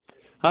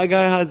Hi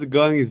guys, how's it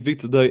going? It's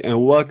Victor today,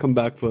 and welcome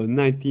back for the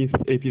 19th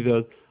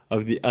episode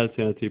of the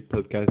Alternative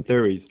Podcast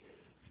Series.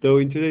 So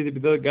in today's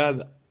episode, guys,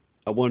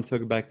 I want to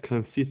talk about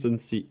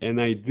consistency,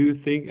 and I do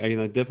think, and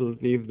I definitely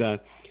believe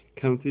that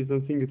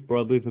consistency is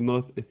probably the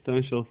most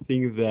essential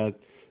thing that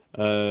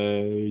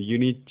you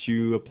need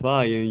to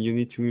apply and you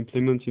need to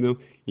implement,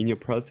 in your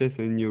process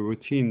and your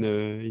routine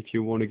if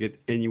you want to get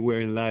anywhere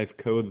in life.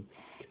 Code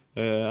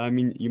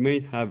you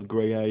might have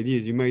great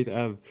ideas, you might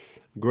have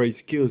great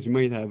skills, you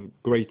might have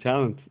great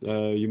talent,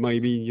 you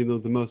might be,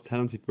 the most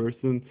talented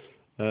person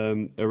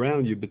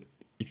around you, but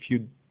if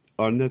you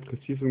are not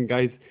consistent,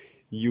 guys,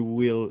 you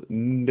will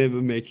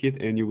never make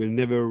it and you will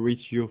never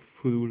reach your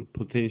full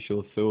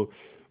potential. So,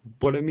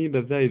 what I mean by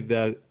that is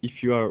that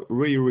if you are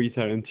really, really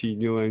talented,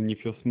 and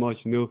if you're smart,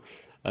 you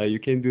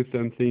can do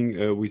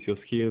something with your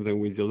skills and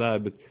with your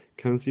lab, but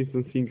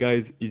consistency,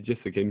 guys, is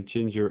just a game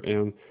changer.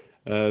 And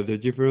the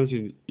difference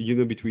is,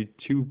 between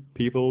two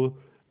people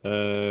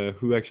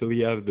who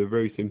actually have the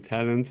very same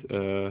talent,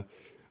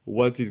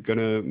 what is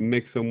gonna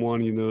make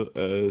someone,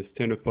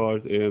 stand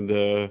apart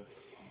and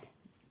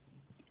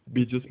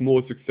be just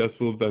more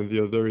successful than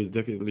the other is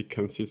definitely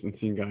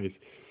consistency, guys.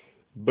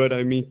 But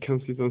I mean,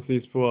 consistency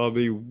is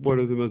probably one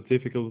of the most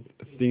difficult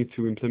things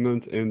to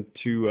implement and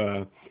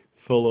to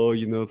follow,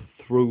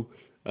 through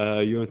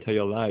your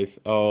entire life,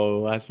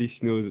 or at least,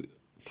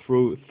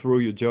 through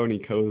your journey.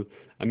 Cause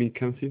I mean,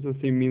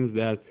 consistency means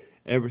that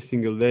every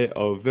single day,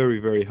 or very,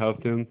 very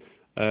often,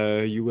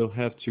 you will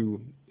have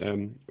to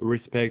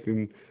respect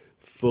and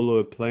follow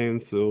a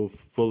plan, so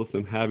follow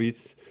some habits,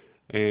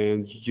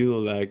 and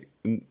like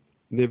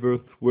never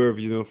swerve,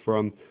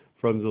 from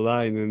the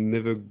line and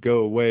never go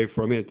away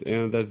from it.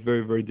 And that's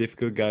very, very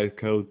difficult, guys,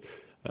 because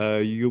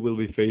you will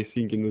be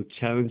facing,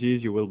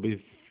 challenges. You will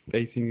be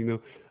facing,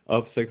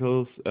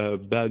 obstacles,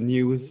 bad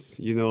news.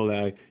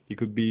 Like it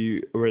could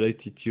be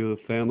related to your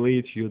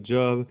family, to your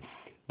job.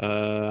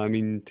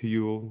 To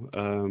your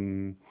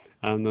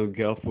I don't know,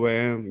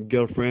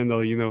 girlfriend,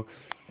 or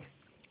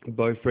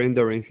boyfriend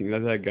or anything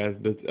like that, guys.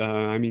 But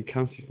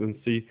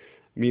consistency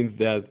means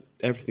that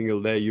every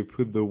single day you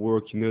put the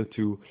work,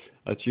 to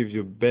achieve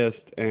your best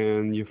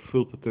and your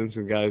full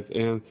potential, guys.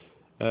 And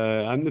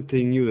I'm not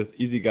telling you that's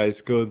easy, guys,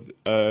 because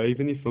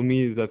even if for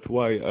me that's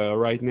why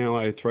right now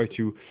I try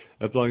to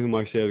apply to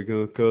myself,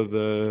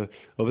 because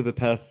over the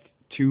past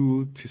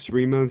 2 to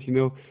 3 months,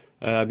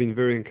 I've been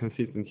very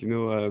inconsistent,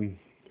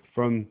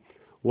 from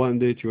one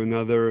day to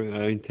another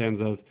in terms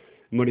of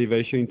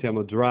motivation, in terms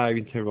of drive,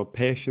 in terms of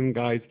passion,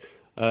 guys.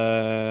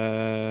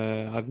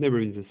 I've never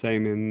been the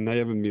same, and I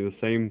haven't been the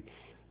same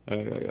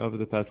over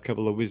the past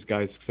couple of weeks,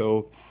 guys.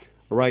 So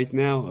right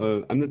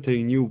now, I'm not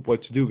telling you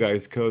what to do,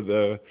 guys, because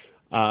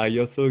I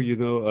also,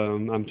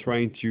 I'm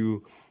trying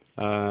to,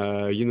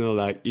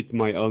 like eat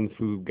my own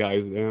food,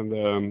 guys.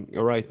 And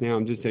right now,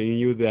 I'm just telling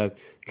you that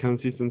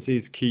consistency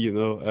is key,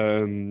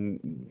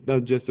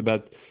 not just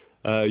about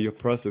your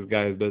process,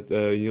 guys, but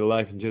your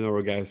life in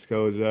general, guys.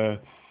 Because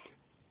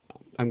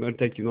I'm gonna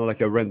take,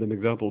 like a random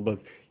example,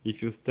 but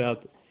if you start,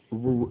 I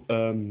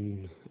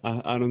don't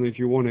know if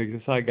you want to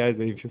exercise, guys,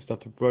 and if you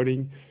start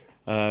running,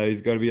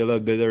 it's gonna be a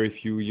lot better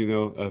if you,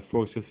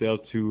 force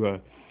yourself to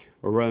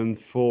run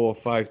 4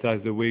 or 5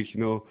 times a week.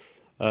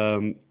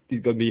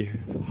 It's gonna be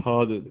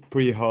hard,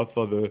 pretty hard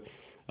for the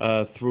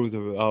through the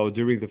or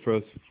during the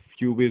first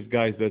few weeks,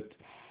 guys. But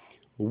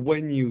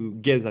when you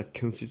get that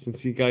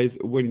consistency, guys,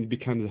 when it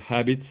becomes a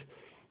habit,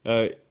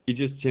 uh, it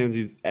just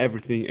changes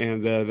everything,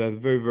 and that's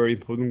very, very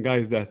important,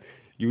 guys, that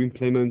you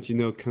implement,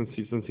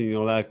 consistency in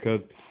your life,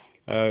 because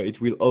it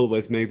will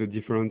always make the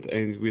difference,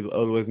 and it will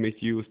always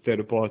make you stand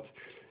apart.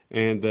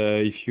 And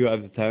if you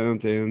have the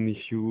talent and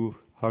if you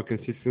are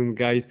consistent,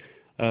 guys,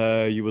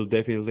 you will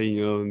definitely,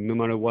 no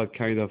matter what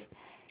kind of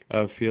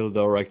field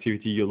or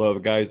activity you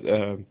love, guys,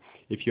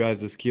 if you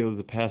have the skills,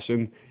 the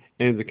passion,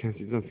 and the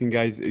consistency,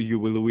 guys, you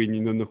will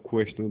win, no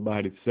question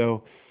about it.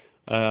 So,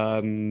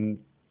 um,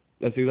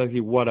 that's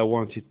exactly what I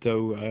wanted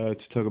to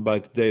talk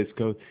about today.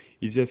 Because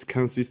it's just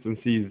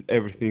consistency is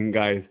everything,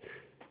 guys.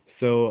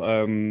 So,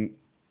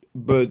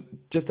 but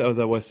just as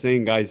I was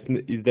saying, guys,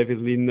 it's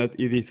definitely not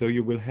easy. So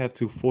you will have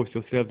to force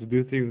yourself to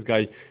do things,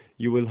 guys.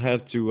 You will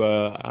have to,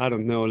 I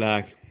don't know,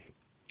 like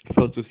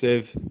force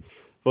yourself,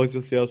 force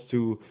yourself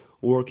to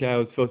work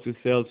out, force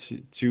yourself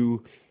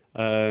to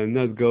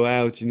not go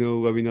out, in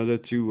order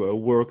to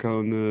work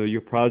on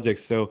your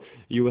project. So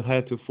you will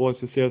have to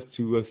force yourself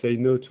to say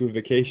no to a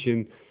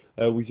vacation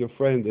with your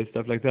friend and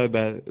stuff like that.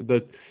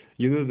 But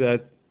you know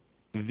that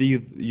these,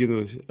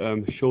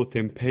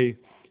 short-term pains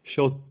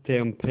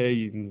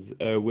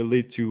will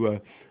lead to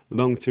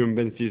long-term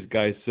benefits,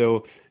 guys.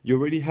 So you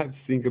really have to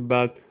think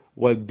about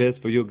what's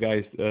best for you,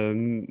 guys.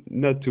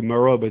 Not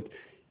tomorrow, but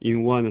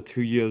in 1 or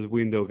 2 years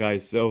window,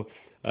 guys. So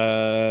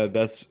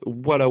that's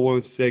what I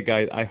want to say,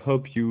 guys. I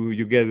hope you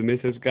get the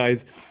message, guys.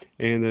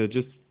 And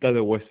just that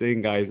I was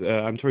saying, guys,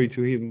 I'm trying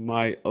to hit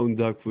my own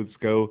dog food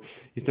go.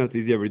 It's not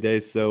easy every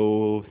day.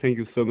 So thank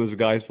you so much,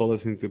 guys, for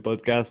listening to the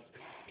podcast.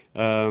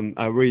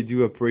 I really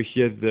do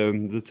appreciate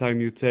the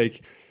time you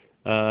take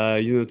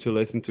to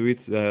listen to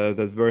it.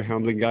 That's very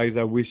humbling, guys.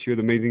 I wish you an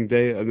amazing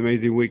day, an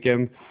amazing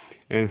weekend,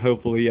 and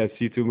hopefully I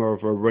see you tomorrow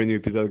for a brand new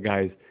episode,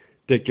 guys.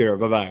 Take care.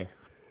 Bye bye.